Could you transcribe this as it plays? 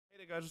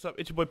Guys, what's up?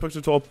 It's your boy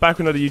Pixel back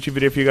with another YouTube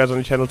video for you guys on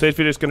the channel. Today's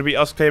video is going to be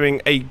us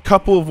claiming a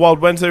couple of Wild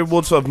Wednesday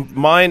rewards of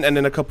mine and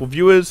then a couple of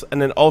viewers and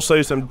then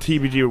also some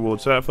TBG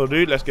rewards. So without further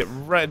ado, let's get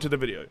right into the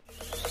video.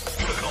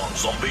 Click on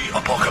Zombie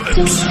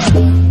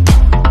Apocalypse.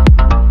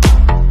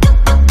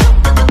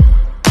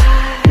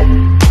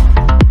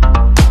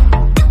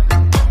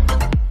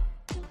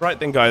 Right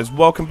then guys,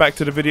 welcome back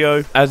to the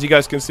video. As you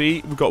guys can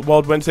see, we've got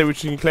Wild Wednesday,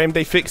 which you can claim.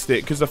 They fixed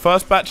it because the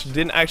first batch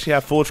didn't actually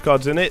have forge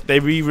cards in it. They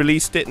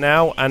re-released it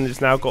now and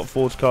it's now got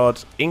forge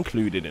cards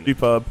included in it.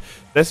 Superb.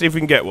 Let's see if we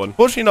can get one.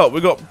 Fortunately not,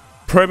 we've got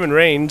Roman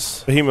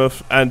Reigns,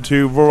 Behemoth, and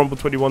 2 Royal Rumble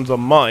 21s on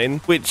mine,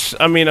 which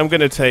I mean I'm going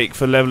to take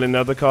for leveling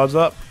the other cards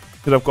up.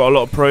 Because I've got a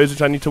lot of pros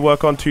which I need to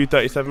work on,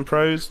 237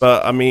 pros.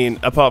 But I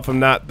mean, apart from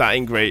that, that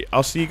ain't great.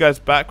 I'll see you guys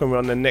back when we're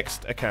on the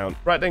next account.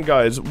 Right then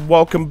guys,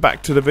 welcome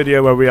back to the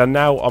video where we are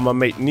now on my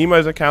mate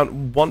Nemo's account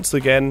once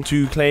again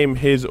to claim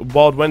his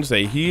Wild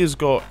Wednesday. He has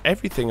got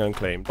everything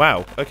unclaimed.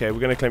 Wow. Okay, we're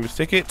going to claim his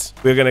tickets.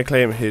 We're going to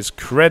claim his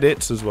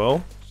credits as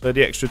well. So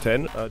the extra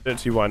 10, don't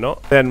see why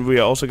not. Then we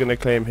are also going to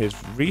claim his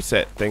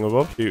reset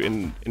thingamabob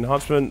to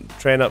enhancement,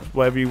 train up,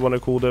 whatever you want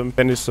to call them.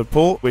 Then his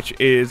support, which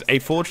is a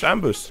forged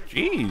ambush.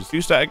 Jeez,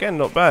 use that again,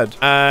 not bad.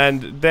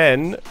 And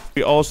then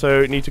we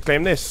also need to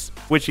claim this,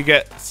 which he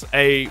gets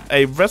a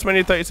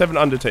WrestleMania 37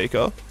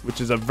 Undertaker, which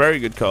is a very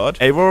good card,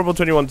 a Royal Rumble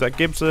 21 Zach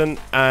Gibson,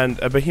 and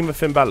a Behemoth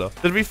Finn Balor.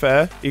 To be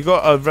fair, he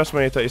got a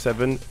WrestleMania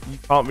 37. You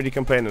can't really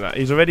complain on that.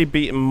 He's already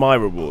beaten my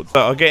rewards.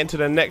 So I'll get into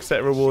the next set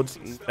of rewards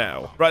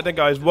now. Right then,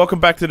 guys, welcome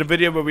back to the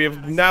video where we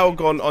have now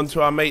gone onto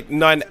our mate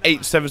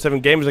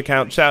 9877 Gamers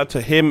account. Shout out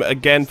to him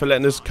again for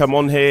letting us come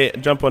on here,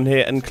 jump on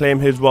here, and claim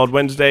his Wild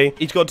Wednesday.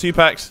 He's got 2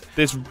 packs.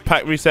 This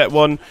pack reset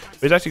one,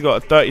 he's actually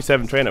got a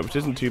 37 trainer, which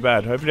isn't too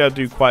bad. Hopefully, I'll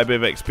do quite a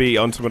bit of XP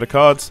on some of the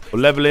cards or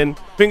leveling.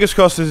 Fingers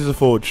crossed this is a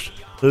forged,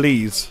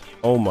 please.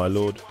 Oh my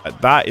lord,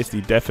 that is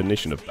the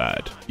definition of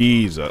bad.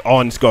 Jesus. Oh,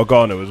 and it's got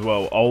Gargano as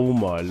well. Oh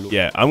my lord.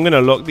 Yeah, I'm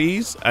gonna lock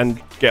these and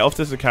get off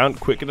this account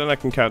quicker than I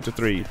can count to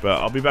 3,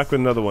 but I'll be back with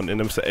another one in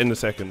a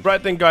second.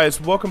 Right then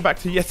guys, welcome back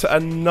to yet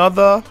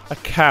another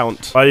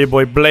account by your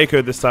boy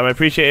Blako this time. I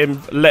appreciate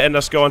him letting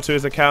us go onto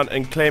his account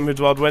and claim his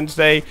Wild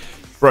Wednesday.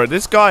 Bro,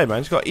 this guy, man,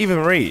 he's got Eva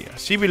Marie.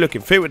 She be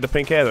looking fit with the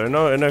pink hair though,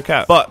 no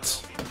cap.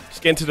 But let's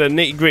get into the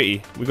nitty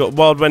gritty. We got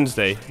Wild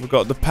Wednesday, we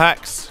got the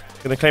packs.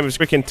 Gonna claim his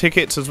freaking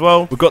tickets as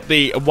well. We've got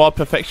the Wild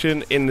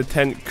Perfection in the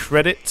 10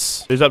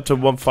 credits. There's up to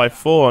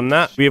 154 on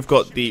that. We have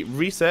got the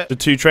reset, the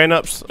 2 train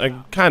ups are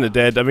kind of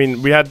dead. I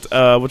mean, we had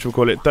what we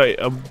call it,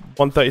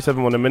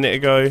 137 one a minute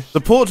ago.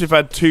 Supports, we've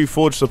had 2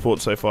 forge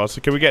supports so far.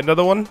 So can we get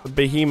another one? The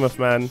Behemoth,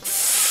 man.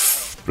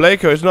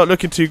 Blako is not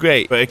looking too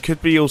great, but it could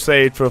be all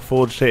saved for a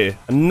forged here.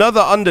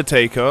 Another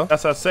Undertaker.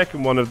 That's our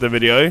second one of the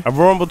video. A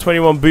Royal Rumble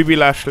 21 Booby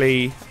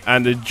Lashley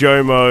and a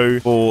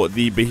Jomo for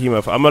the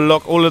Behemoth. I'm gonna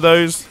lock all of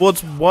those.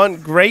 Fords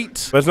weren't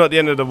great, but it's not the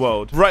end of the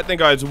world. Right then,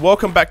 guys,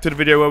 welcome back to the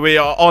video where we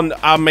are on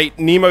our mate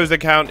Nemo's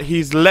account.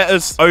 He's let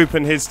us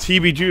open his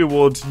TBG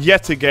awards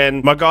yet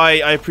again. My guy,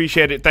 I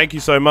appreciate it. Thank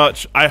you so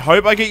much. I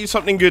hope I get you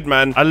something good,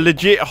 man. I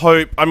legit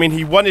hope. I mean,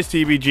 he won his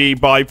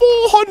TBG by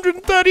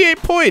 438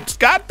 points.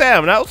 God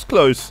damn, that was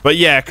close. But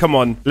yeah, come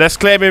on. Let's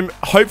claim him.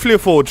 Hopefully a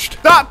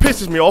forged. That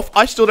pisses me off.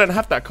 I still don't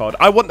have that card.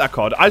 I want that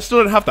card. I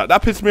still don't have that.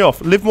 That pisses me off.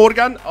 Liv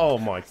Morgan? Oh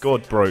my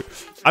god, bro.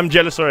 I'm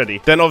jealous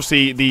already. Then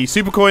obviously the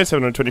Super Coin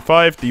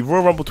 725, the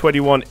Royal Rumble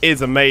 21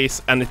 is a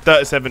Mace, and the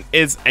 37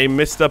 is a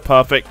Mr.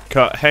 Perfect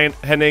Kurt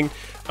Hennig.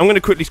 I'm going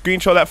to quickly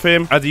screenshot that for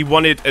him as he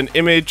wanted an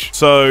image.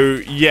 So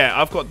yeah,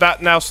 I've got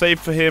that now saved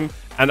for him.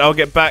 And I'll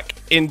get back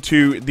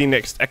into the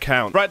next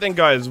account. Right then,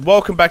 guys,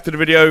 welcome back to the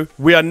video.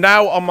 We are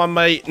now on my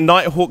mate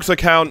Nighthawk's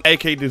account,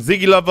 aka the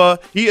Ziggy Lover.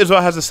 He as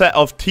well has a set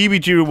of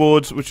TBG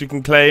rewards, which you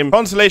can claim.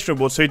 Consolation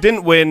rewards, so he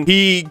didn't win.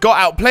 He got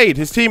outplayed.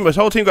 His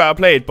whole team got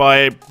outplayed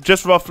by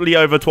just roughly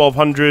over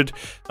 1,200,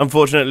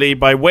 unfortunately,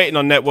 by Waiting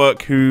on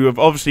Network, who have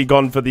obviously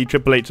gone for the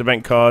Triple H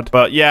event card.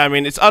 But yeah, I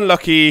mean, it's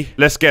unlucky.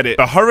 Let's get it.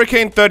 The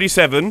Hurricane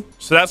 37,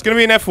 so that's going to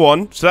be an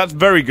F1, so that's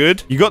very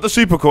good. You got the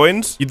Super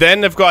Coins. You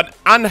then have got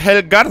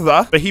Angel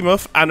Garza,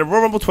 Behemoth, and a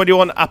Royal Rumble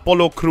 21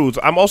 Apollo Cruz.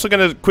 I'm also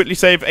going to quickly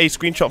save a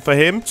screenshot for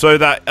him so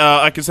that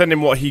I can send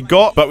him what he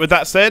got. But with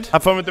that said,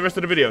 have fun with the rest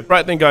of the video.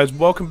 Right then, guys,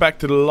 welcome back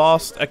to the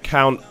last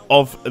account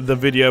of the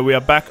video. We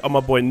are back on my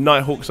boy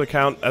Nighthawk's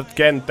account.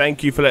 Again,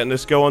 thank you for letting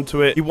us go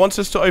onto it. He wants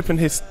us to open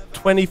his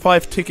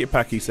 25 ticket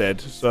pack, he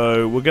said.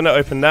 So we're going to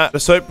open that.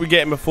 Let's hope we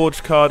get him a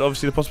forged card.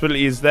 Obviously, the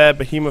possibility is there.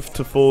 Behemoth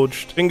to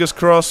forged. Fingers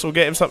crossed we'll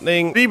get him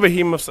something. 3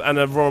 Behemoths and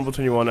a Royal Rumble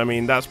 21. I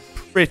mean, that's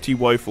pretty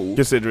woeful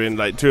considering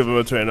like 2 of them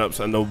are train ups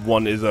and the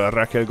 1 is a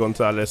Raquel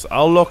Gonzalez.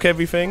 I'll lock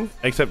everything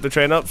except the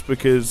train ups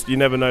because you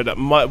never know, that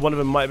one of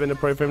them might have been a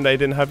pro for him they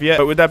didn't have yet.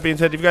 But with that being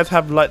said, if you guys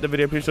have liked the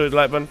video, please hit the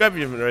like button, grab if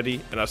you haven't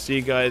already, and I'll see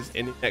you guys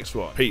in the next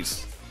one.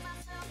 Peace.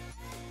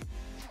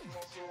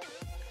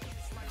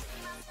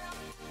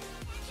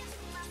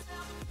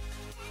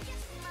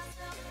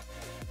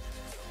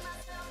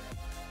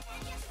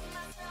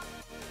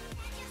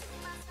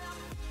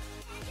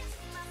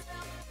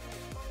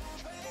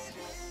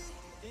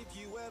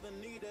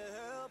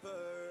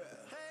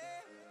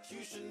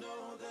 You should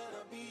know that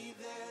I'll be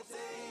there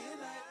day and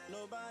night.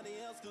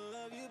 else can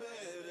love you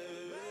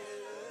better.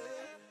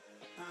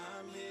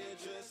 I'm here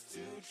just to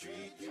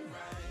treat you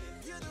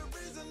right. You're the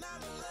reason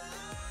I'm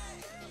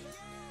alive.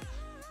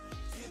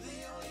 You're the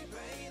only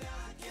pain